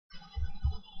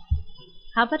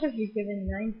How about if you're given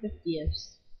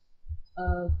 9/50ths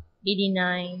of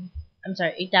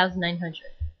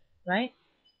 8,900, right?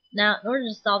 Now, in order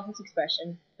to solve this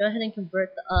expression, go ahead and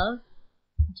convert the of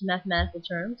into mathematical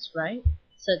terms, right?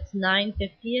 So it's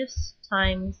 9/50ths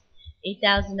times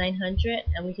 8,900,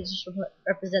 and we can just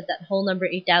represent that whole number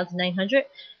 8,900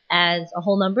 as a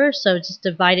whole number, so just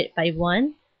divide it by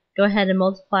 1. Go ahead and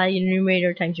multiply your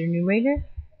numerator times your numerator,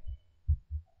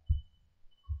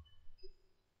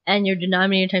 and your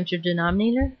denominator times your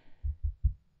denominator.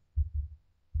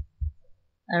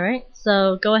 Alright,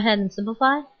 so go ahead and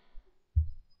simplify.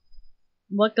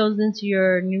 What goes into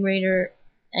your numerator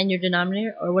and your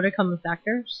denominator, or what are common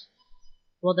factors?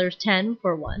 Well, there's 10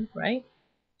 for 1, right?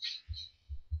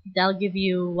 That'll give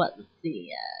you what? Let's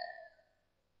see.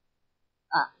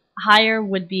 Higher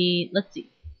would be, let's see.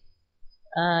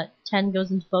 10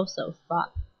 goes into both, so 5.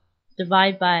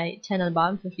 Divide by 10 on the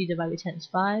bottom. 50 divided by 10 is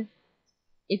 5.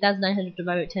 8,900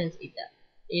 divided by 10 is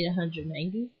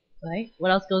 890, right?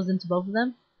 What else goes into both of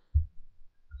them?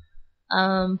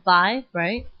 5,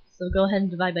 right? So go ahead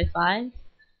and divide by 5.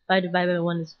 5 divided by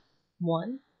 1 is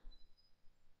 1.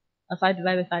 5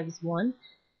 divided by 5 is 1.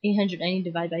 890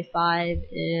 divided by 5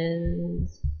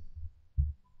 is...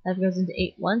 that goes into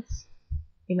 8 once.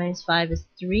 8 minus 5 is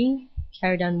 3.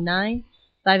 Carry down to 9.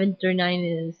 5 and 39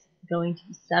 is going to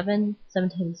be 7. 7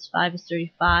 times 5 is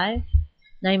 35.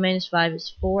 9 minus 5 is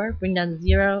 4. Bring down to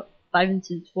 0. 5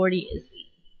 into 40 is 8.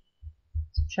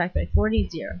 Subtract by 40,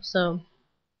 0. So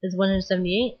it's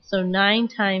 178. So 9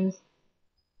 times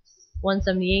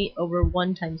 178 over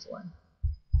 1 times 1.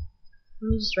 Let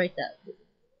me just write that.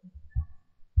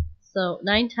 So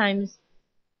 9 times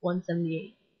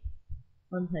 178.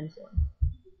 1 times 1.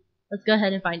 Let's go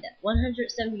ahead and find that.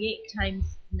 178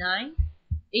 times 9.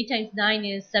 8 times 9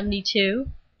 is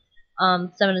 72. 7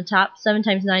 on the top. 7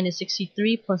 times 9 is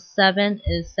 63. Plus 7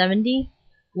 is 70.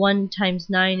 1 times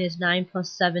 9 is 9.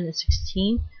 Plus 7 is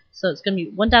 16. So it's going to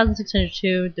be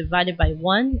 1,602 divided by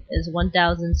 1 is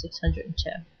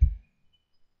 1,602.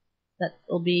 That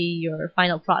will be your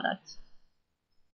final product.